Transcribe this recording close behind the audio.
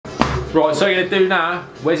Right, so what you're going to do now,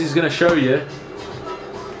 Wes is going to show you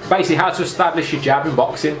basically how to establish your jab in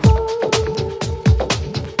boxing.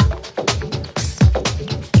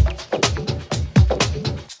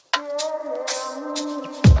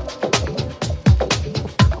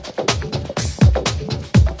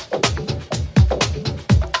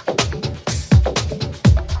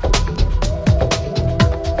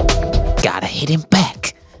 Gotta hit him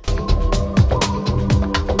back.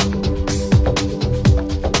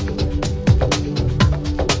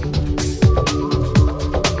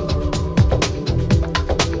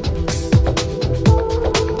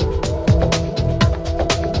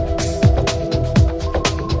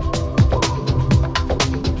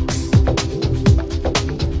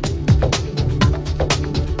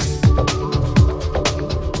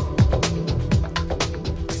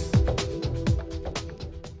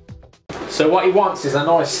 So what he wants is a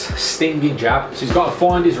nice stinging jab. So he's got to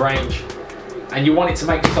find his range, and you want it to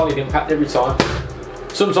make a solid impact every time.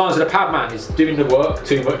 Sometimes the pad man is doing the work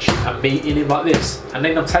too much and meeting him like this, and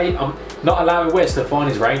then I'm not allowing Wes to find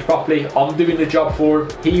his range properly. I'm doing the job for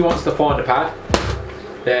him. He wants to find the pad.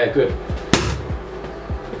 There, good.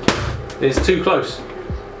 It's too close.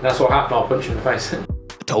 That's what happened. I'll punch him in the face.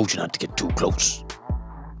 I told you not to get too close.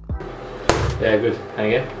 Yeah, good. And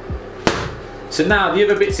again. So now the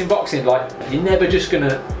other bits in boxing, like, you're never just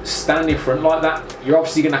gonna stand in front like that. You're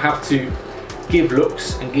obviously gonna have to give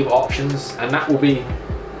looks and give options, and that will be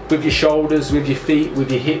with your shoulders, with your feet, with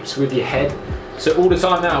your hips, with your head. So all the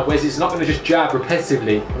time now, Wes is not gonna just jab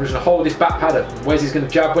repetitively. I'm just gonna hold this back pad up, and Wes is gonna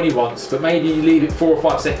jab when he wants, but maybe you leave it 4 or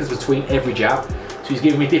 5 seconds between every jab. So he's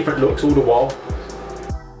giving me different looks all the while.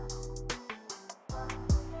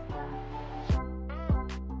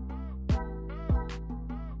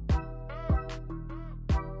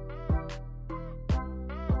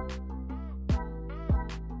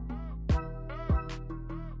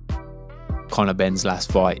 Conor Benn's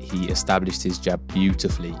last fight, he established his jab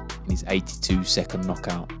beautifully in his 82-second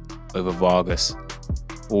knockout over Vargas,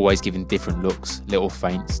 always giving different looks, little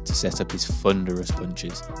feints to set up his thunderous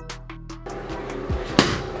punches.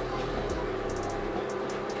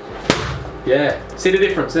 Yeah, see the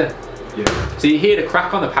difference there? Yeah. So you hear the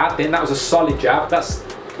crack on the pad, then that was a solid jab. That's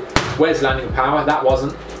Wes landing power. That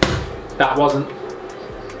wasn't. That wasn't.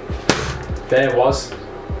 There was.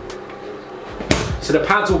 So the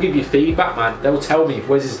pads will give you feedback, man. They will tell me if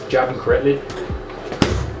Wes is jabbing correctly.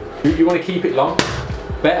 You want to keep it long.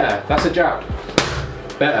 Better. That's a jab.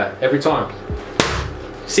 Better every time.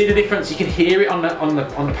 See the difference? You can hear it on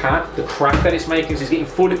the pad. The crack that it's making. So he's getting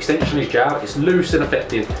full extension of his jab. It's loose and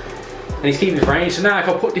effective, and he's keeping his range. So now if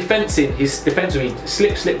I put defense in, his defense will be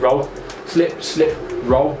slip, slip, roll, slip, slip,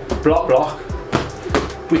 roll, block, block.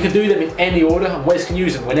 We can do them in any order, and Wes can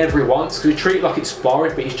use them whenever he wants, because we treat it like it's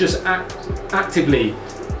sparring, but he's just actively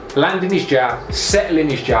landing his jab, settling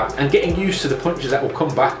his jab, and getting used to the punches that will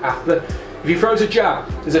come back after. If he throws a jab,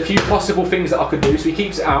 there's a few possible things that I could do. So he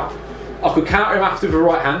keeps it out. I could counter him after with the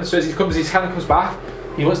right hand, so as his hand comes back,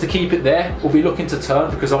 he wants to keep it there. We'll be looking to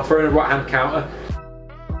turn because I'm throwing a right hand counter.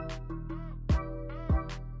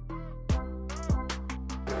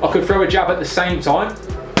 I could throw a jab at the same time,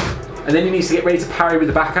 and then he needs to get ready to parry with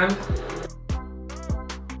the backhand.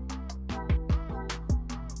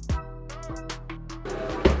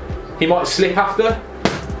 He might slip after.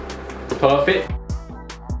 Perfect.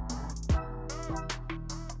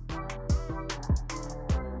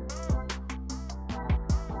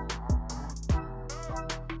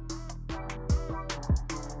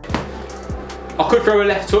 I could throw a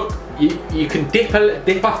left hook. You can dip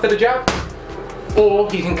after the jab,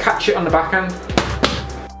 or you can catch it on the backhand.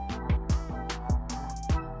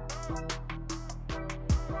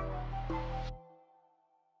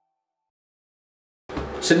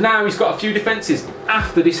 So now he's got a few defences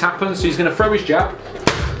after this happens. So he's going to throw his jab,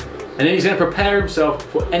 and then he's going to prepare himself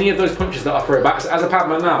for any of those punches that I throw back. So as a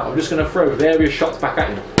padman now, I'm just going to throw various shots back at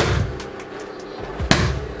him.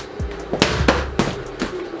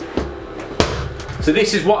 So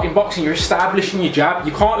this is what in boxing, you're establishing your jab.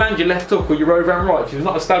 You can't land your left hook or your overhand right if you've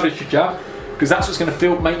not established your jab, because that's what's going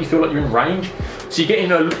to make you feel like you're in range. So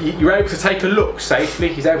you're able to take a look safely.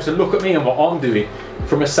 He's able to look at me and what I'm doing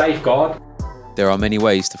from a safe guard. There are many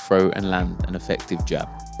ways to throw and land an effective jab,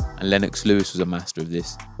 and Lennox Lewis was a master of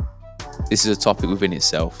this. This is a topic within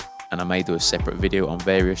itself, and I may do a separate video on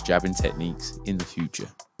various jabbing techniques in the future.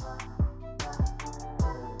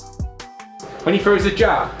 When he throws a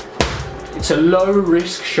jab, it's a low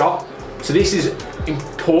risk shot. So this is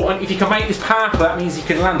important. If you can make this powerful, that means you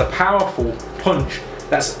can land a powerful punch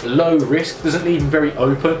that's low risk, doesn't leave him very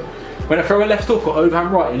open. When I throw a left hook or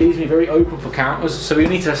overhand right, it leaves me very open for counters. So you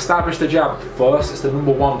need to establish the jab first. It's the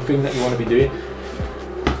number one thing that you want to be doing.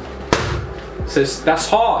 So that's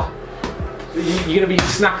hard. You're going to be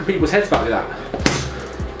snapping people's heads back with that.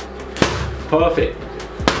 Perfect.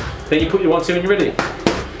 Then you put your 1-2 and you're ready.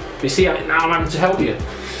 You see, now I'm having to help you.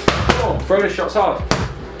 Come on, throw the shots hard.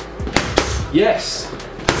 Yes.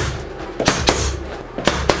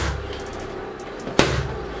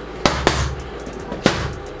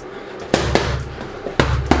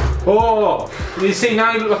 Oh, you see,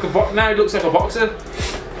 now he looks like a boxer.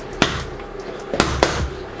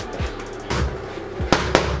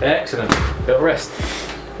 Excellent. Little rest.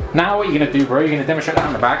 Now what you're going to do, bro, you're going to demonstrate that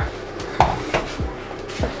on the back.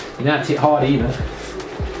 You don't have to hit hard even.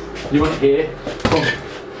 You want it here. Boom.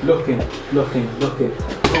 Looking.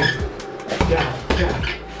 Boom. Jab.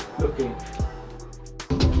 Looking.